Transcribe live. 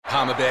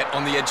Palmerbet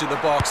on the edge of the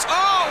box.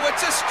 Oh,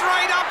 it's a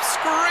straight-up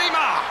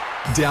screamer!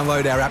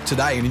 Download our app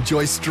today and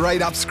enjoy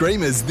straight-up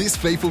screamers this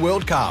FIFA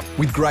World Cup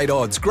with great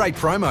odds, great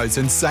promos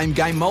and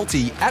same-game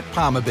multi at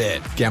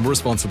Palmerbet. Gamble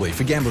responsibly.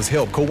 For Gamblers'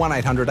 Help, call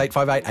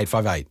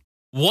 1-800-858-858.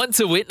 Want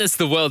to witness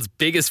the world's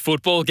biggest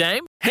football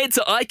game? Head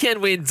to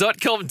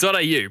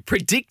iCanWin.com.au,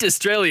 predict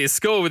Australia's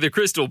score with a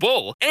crystal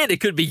ball, and it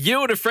could be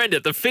you and a friend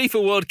at the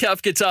FIFA World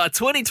Cup Qatar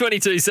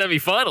 2022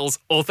 semi-finals,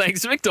 all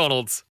thanks to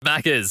McDonald's.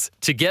 Maccas,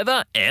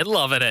 together and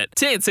loving it.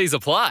 TNCs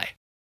apply.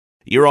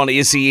 You're on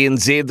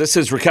SENZ. This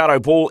is Ricardo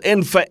Ball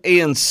in for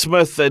Ian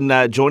Smith,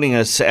 and joining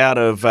us out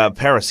of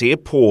Paris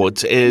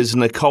Airport is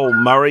Nicole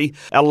Murray,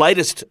 our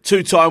latest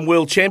two-time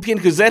world champion,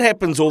 because that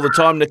happens all the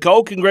time.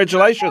 Nicole,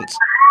 congratulations.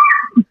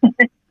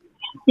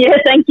 Yeah,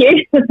 thank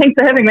you. Thanks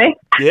for having me.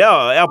 Yeah,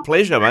 our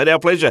pleasure, mate. Our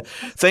pleasure.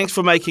 Thanks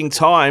for making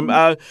time.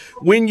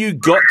 When you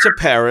got to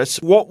Paris,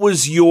 what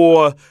was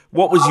your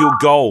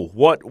goal?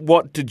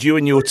 What did you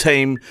and your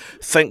team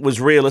think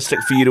was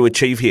realistic for you to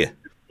achieve here?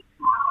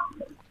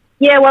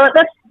 Yeah, well, at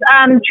this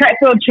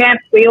Track World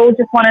Champs, we all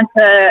just wanted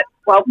to.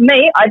 Well,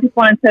 me, I just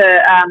wanted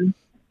to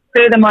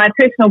further my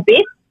personal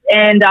best,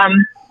 and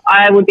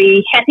I would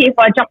be happy if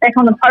I jumped back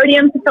on the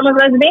podium for some of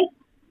those events.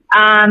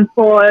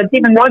 For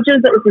Devon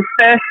Rogers, it was his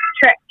first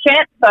track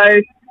champ, so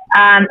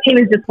he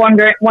was just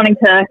wanting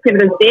to give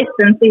it his best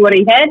and see what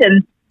he had,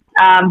 and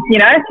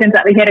it turns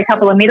out he had a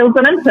couple of medals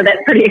in him, so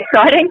that's pretty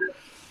exciting.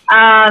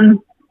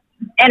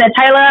 Anna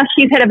Taylor,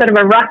 she's had a bit of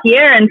a rough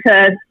year, and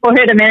for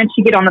her to manage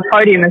to get on the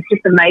podium is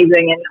just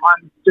amazing, and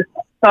I'm just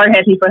so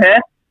happy for her.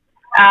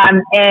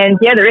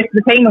 The rest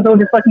of the team was all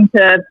just looking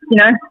to,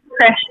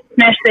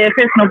 smash their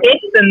personal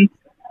best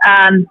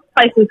and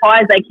place as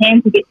high as they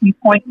can to get some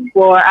points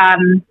for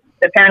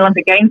the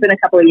Paralympic Games in a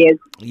couple of years.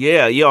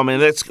 Yeah. I mean,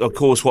 that's of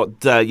course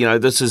what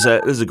this is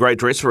a great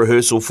dress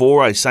rehearsal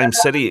for a same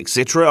city,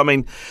 etc. I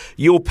mean,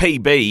 your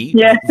PB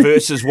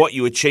versus what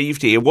you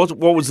achieved here. What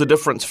was the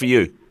difference for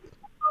you?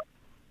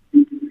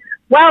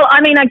 Well,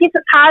 I mean, I guess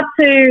it's hard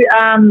to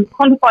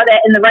quantify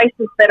that in the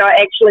races that I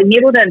actually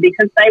medalled in,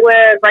 because they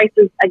were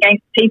races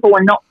against people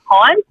and not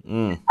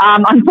time.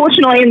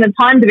 Unfortunately, in the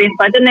timed events,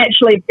 I didn't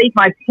actually beat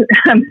my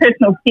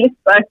personal best,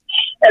 so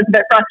it's a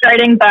bit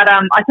frustrating. But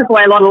I took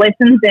away a lot of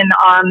lessons, and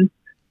I'm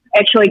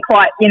actually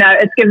quite,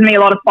 it's given me a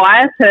lot of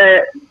fire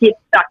to get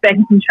stuck back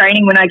in some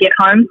training when I get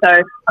home. So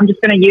I'm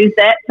just going to use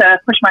that to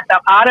push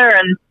myself harder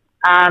and,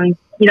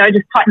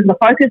 just tighten the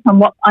focus on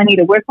what I need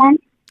to work on.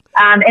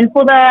 And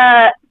for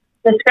the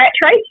scratch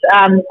race,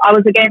 I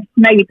was against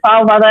maybe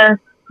 12 other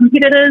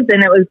competitors,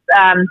 and it was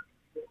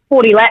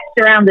 40 laps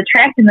around the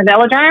track in the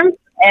velodrome.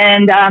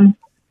 And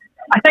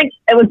I think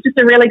it was just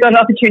a really good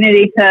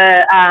opportunity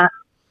to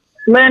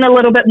learn a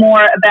little bit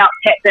more about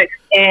tactics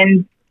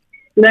and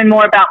learn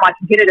more about my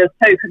competitors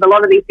too, because a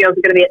lot of these girls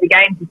are going to be at the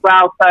games as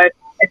well. So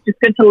it's just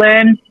good to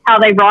learn how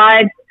they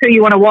ride, who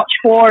you want to watch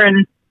for,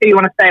 and who you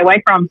want to stay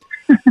away from.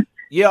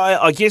 Yeah,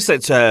 I guess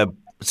that's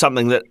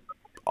something that,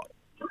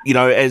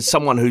 as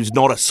someone who's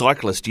not a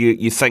cyclist,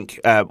 you think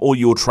all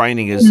your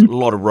training is a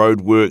lot of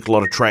road work, a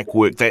lot of track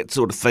work, that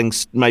sort of thing,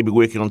 maybe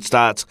working on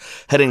starts,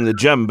 hitting the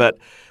gym. But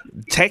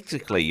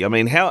tactically, I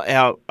mean, how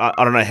I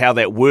don't know how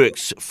that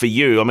works for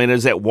you. I mean,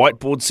 is that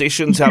whiteboard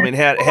sessions? I mean,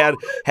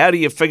 how do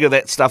you figure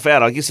that stuff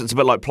out? I guess it's a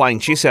bit like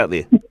playing chess out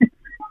there.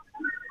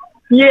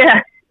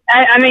 Yeah.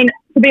 I mean,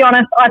 to be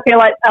honest, I feel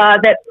like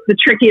that's the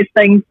trickiest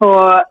thing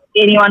for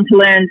anyone to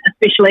learn,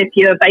 especially if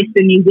you're based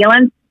in New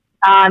Zealand.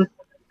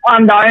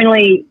 I'm the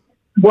only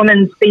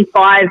women's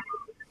B5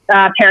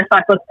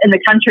 paracyclist in the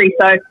country,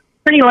 so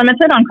pretty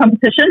limited on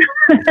competition.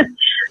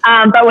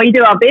 But we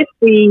do our best.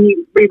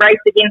 We race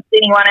against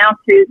anyone else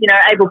who's,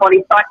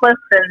 able-bodied cyclists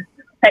and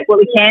take what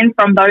we can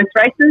from those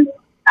races.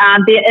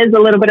 There is a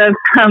little bit of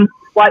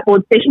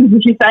whiteboard sessions,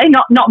 as you say,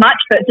 not much,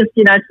 but just,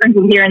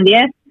 sprinkled here and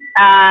there.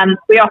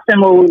 We often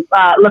will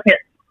look at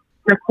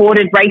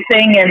recorded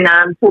racing and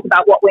talk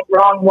about what went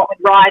wrong, what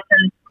went right,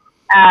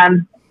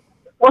 and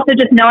also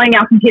just knowing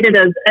our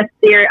competitors. If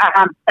they're,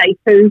 say,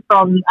 two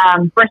from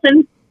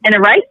Britain in a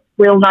race,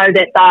 we'll know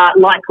that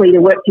they're likely to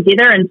work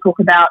together and talk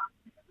about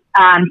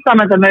some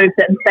of the moves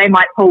that they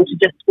might pull to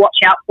just watch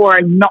out for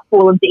and not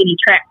fall into any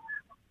traps.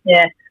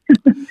 Yeah.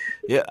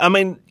 Yeah, I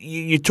mean,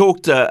 you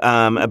talked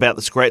about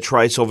the scratch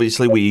race,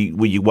 obviously,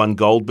 where you won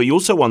gold, but you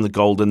also won the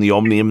gold in the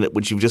Omnium,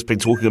 which you've just been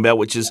talking about,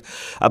 which is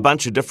a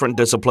bunch of different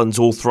disciplines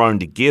all thrown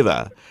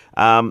together.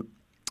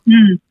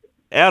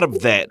 Out of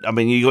that, I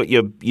mean, you got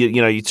your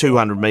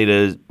 200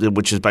 metres,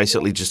 which is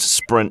basically just a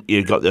sprint.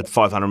 You've got the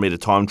 500 metre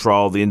time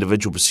trial, the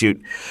individual pursuit,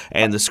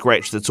 and the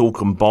scratch that's all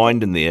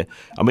combined in there.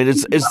 I mean,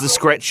 is the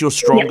scratch your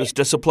strongest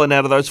discipline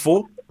out of those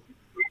four?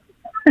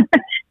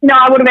 No,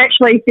 I would have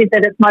actually said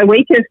that it's my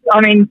weakest.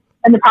 I mean,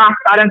 in the past,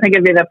 I don't think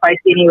I've ever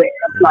placed anywhere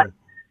like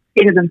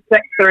better than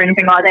sixth or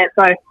anything like that.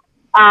 So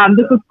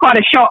this was quite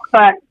a shock.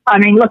 But I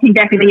mean, looking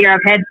back at the year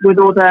I've had with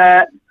all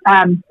the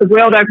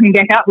world opening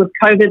back up, with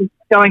COVID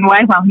going away,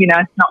 well,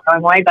 it's not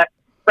going away, but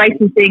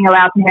races being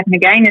allowed to happen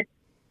again,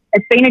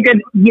 it's been a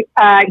good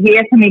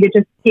year for me to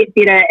just get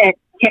better at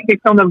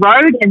tactics on the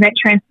road, and that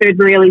transferred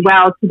really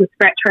well to the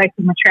scratch race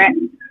and the track,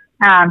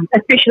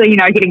 especially,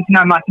 getting to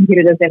know my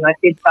competitors, as I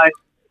said. So,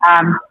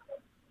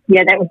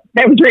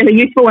 that was really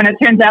useful, and it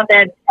turns out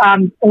that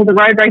all the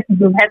road races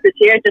we've had this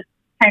year just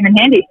came in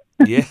handy.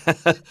 Yeah.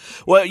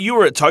 Well, you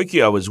were at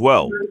Tokyo as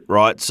well,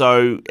 right?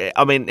 So,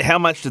 I mean, how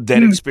much did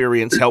that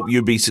experience help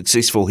you be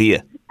successful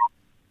here?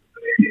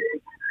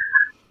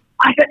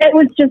 It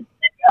was just,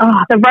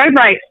 the road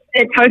race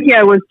at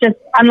Tokyo was just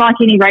unlike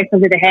any race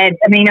I've ever had.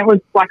 I mean, it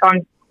was like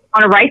on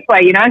a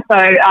raceway, so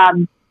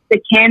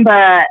the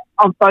camber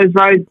of those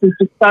roads was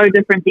just so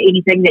different to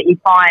anything that you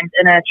find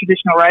in a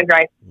traditional road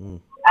race.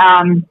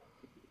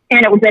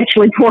 And it was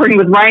actually pouring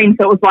with rain,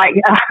 so it was like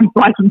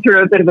biking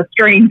through a bit of a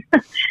stream.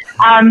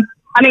 I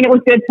mean, it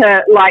was good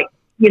to,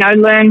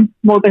 learn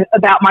more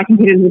about my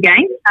competitors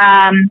again.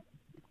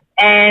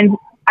 And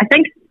I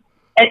think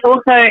it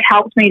also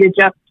helped me to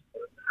just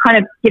kind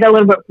of get a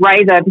little bit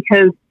braver,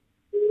 because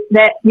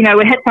that, we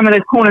hit some of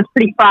those corners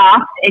pretty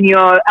fast, and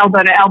you're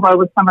elbow to elbow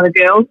with some of the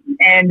girls.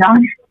 And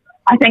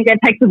I think that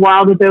takes a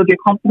while to build your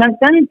confidence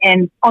in.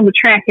 And on the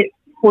track, it's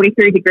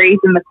 43 degrees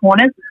in the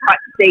corners. It's quite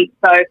steep,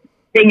 so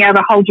being able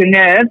to hold your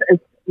nerve is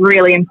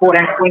really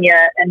important when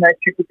you're in those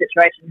tricky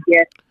situations,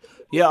 yeah.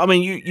 Yeah, I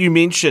mean, you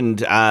mentioned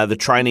the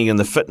training and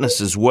the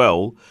fitness as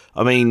well.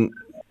 I mean,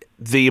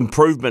 the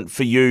improvement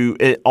for you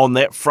on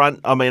that front,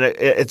 I mean,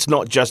 it's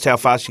not just how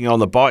fast you go on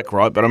the bike,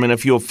 right? But, I mean,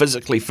 if you're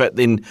physically fit,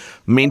 then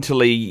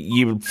mentally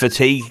you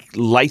fatigue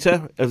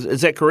later.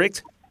 Is that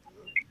correct?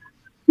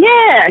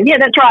 Yeah,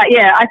 that's right,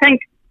 yeah. I think,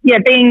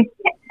 being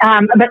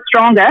a bit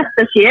stronger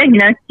this year,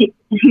 keep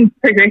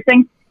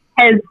progressing,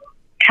 has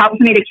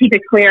helps me to keep a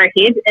clearer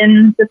head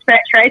in the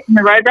scratch race and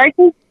the road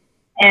races.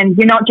 And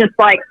you're not just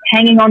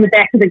hanging on the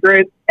back of the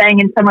group, staying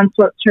in someone's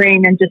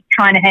slipstream and just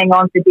trying to hang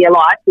on for dear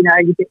life.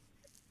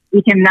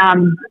 You can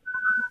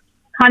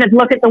kind of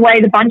look at the way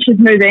the bunch is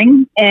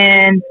moving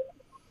and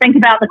think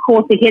about the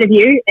course ahead of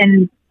you,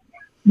 and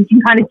you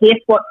can kind of guess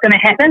what's going to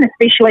happen,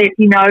 especially if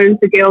you know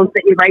the girls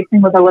that you're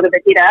racing with a little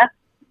bit better.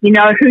 You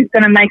know who's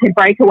going to make a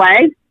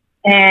breakaway,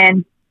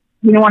 and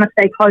you want to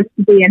stay close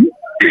to them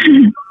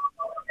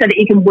so that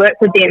you can work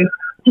with them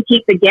to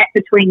keep the gap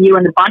between you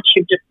and the bunch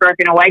you've just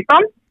broken away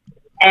from.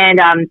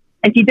 And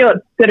if you do it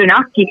good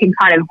enough, you can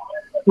kind of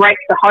break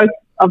the hope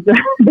of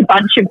the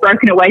bunch you've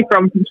broken away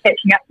from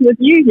catching up with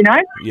you,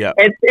 Yeah.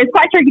 It's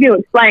quite tricky to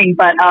explain,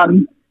 but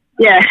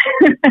yeah.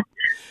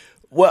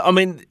 Well, I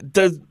mean,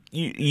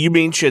 you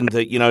mentioned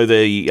that,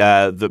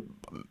 the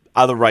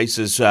other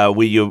races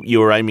where you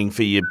were aiming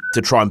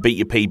to try and beat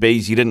your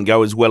PBs, you didn't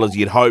go as well as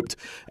you'd hoped,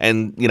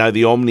 and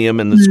the Omnium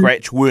and the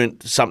Scratch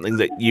weren't something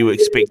that you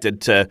expected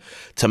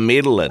to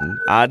medal in.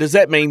 Does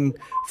that mean,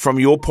 from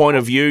your point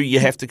of view, you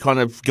have to kind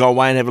of go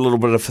away and have a little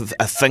bit of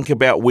a think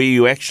about where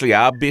you actually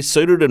are best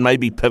suited, and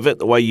maybe pivot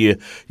the way you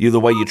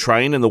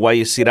train and the way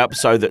you set up,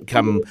 so that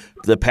come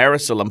the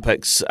Paris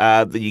Olympics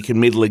that you can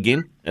medal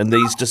again in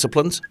these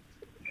disciplines?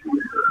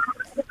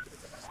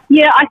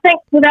 Yeah, I think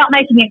without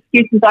making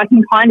excuses, I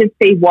can kind of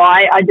see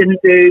why I didn't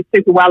do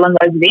super well in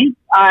those events.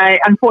 I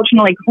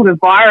unfortunately caught a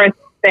virus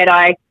that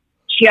I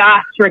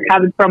just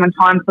recovered from in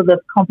time for this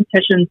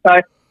competition. So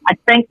I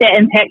think that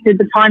impacted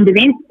the timed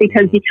events,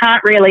 because you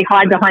can't really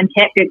hide behind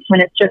tactics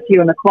when it's just you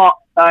and the clock.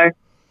 So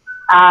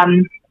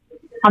I'm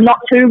not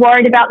too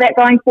worried about that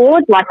going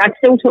forward. I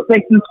still took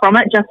lessons from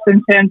it, just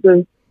in terms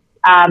of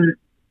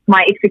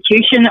my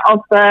execution of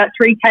the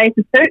 3K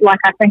pursuit.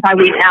 I think I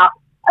went out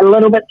a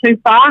little bit too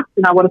fast,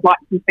 and I would have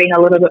liked to have been a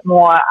little bit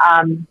more,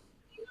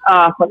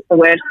 what's the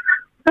word?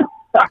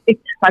 Sorry,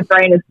 my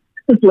brain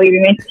is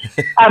leaving me.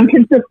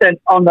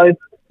 Consistent on those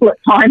split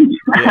times.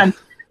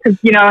 Because,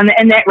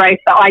 in that race,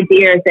 the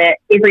idea is that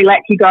every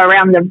lap you go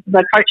around,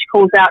 the coach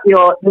calls out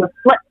your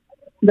split,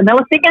 the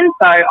milliseconds.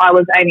 So I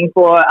was aiming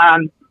for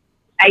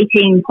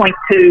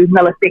 18.2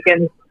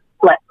 milliseconds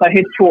split. So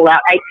he'd call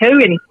out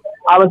 8.2, and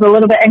I was a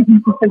little bit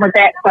inconsistent with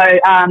that.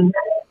 So,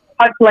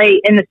 hopefully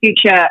in the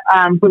future,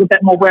 with a bit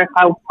more work,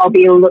 I'll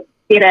be a little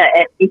better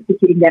at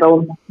executing that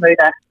all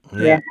smoother.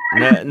 Yeah.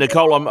 Now,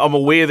 Nicole, I'm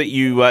aware that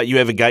you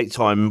have a gate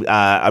time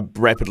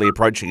rapidly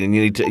approaching, and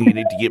you need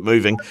to get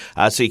moving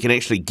so you can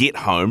actually get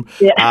home.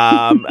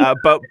 Yeah.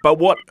 But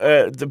what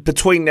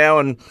between now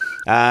and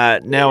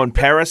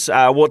Paris,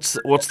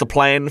 what's the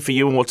plan for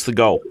you, and what's the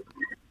goal?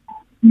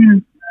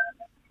 I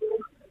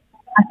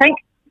think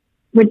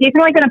we're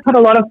definitely going to put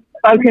a lot of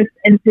focus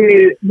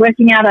into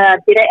working out a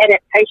better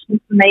adaptation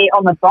for me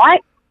on the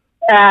bike.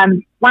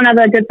 One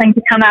other good thing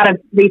to come out of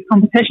these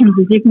competitions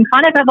is you can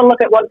kind of have a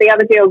look at what the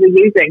other girls are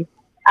using.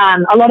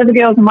 A lot of the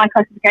girls in my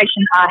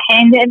classification are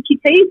hand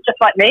amputees, just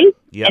like me,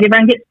 and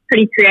everyone gets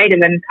pretty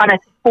creative and kind of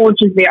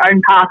forges their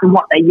own path and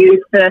what they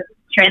use to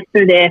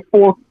transfer their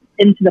force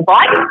into the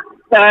bike.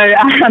 So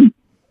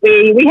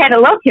we had a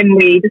look, and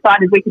we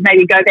decided we could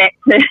maybe go back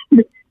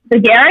to the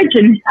garage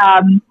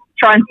and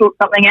try and sort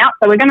something out.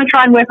 So we're going to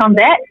try and work on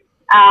that.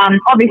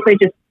 Obviously,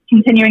 just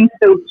continuing to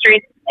build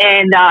strength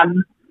and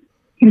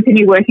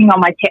continue working on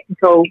my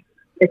technical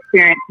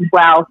experience as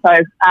well. So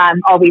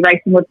I'll be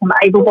racing with some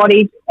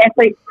able-bodied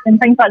athletes and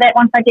things like that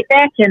once I get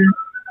back, and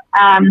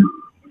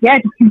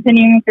just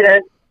continuing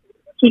to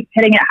keep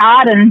hitting it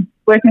hard and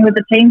working with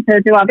the team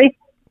to do our best.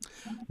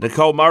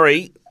 Nicole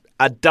Murray,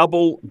 a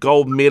double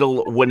gold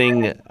medal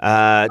winning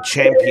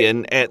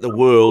champion at the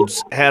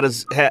Worlds. How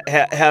does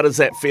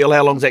that feel?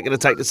 How long is that going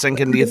to take to sink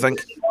in, do you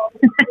think?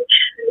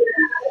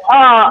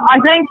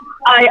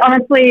 I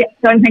honestly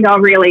don't think I'll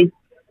really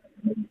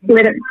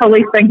let it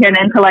fully sink in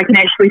until I can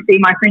actually see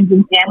my friends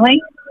and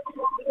family.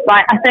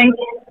 Like, I think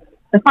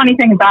the funny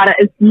thing about it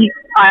is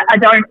I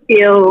don't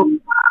feel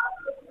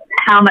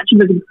how much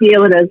of a big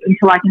deal it is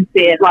until I can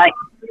see it, like,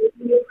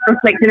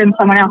 reflected in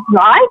someone else's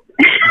eyes.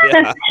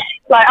 Yeah.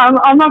 Like,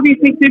 I'm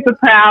obviously super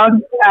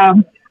proud,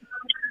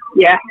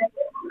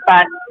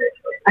 but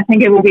I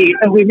think it will be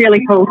really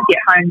cool to get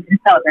home and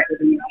celebrate with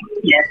them.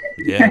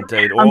 Yeah,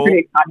 indeed. I'm pretty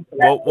excited for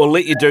that. We'll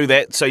let you do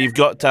that. So you've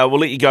got we'll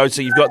let you go.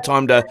 So you've got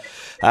time to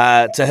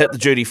hit the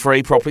duty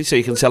free properly, so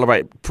you can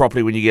celebrate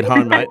properly when you get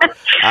home, mate.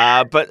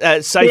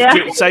 But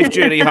safe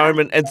journey home,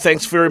 and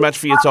thanks very much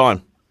for your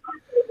time.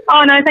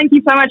 Oh no, thank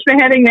you so much for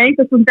having me.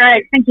 This was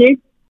great. Thank you.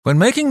 When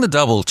making the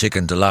double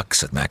chicken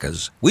deluxe at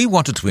Macca's, we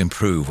wanted to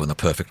improve on the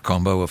perfect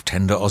combo of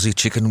tender Aussie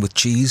chicken with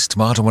cheese,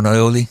 tomato and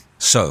aioli.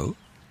 So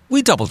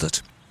we doubled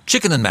it.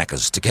 Chicken and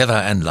Macca's, together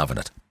and loving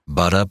it.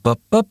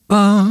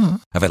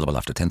 Ba-da-ba-ba-ba. Available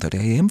after 10:30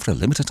 a.m. for a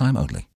limited time only.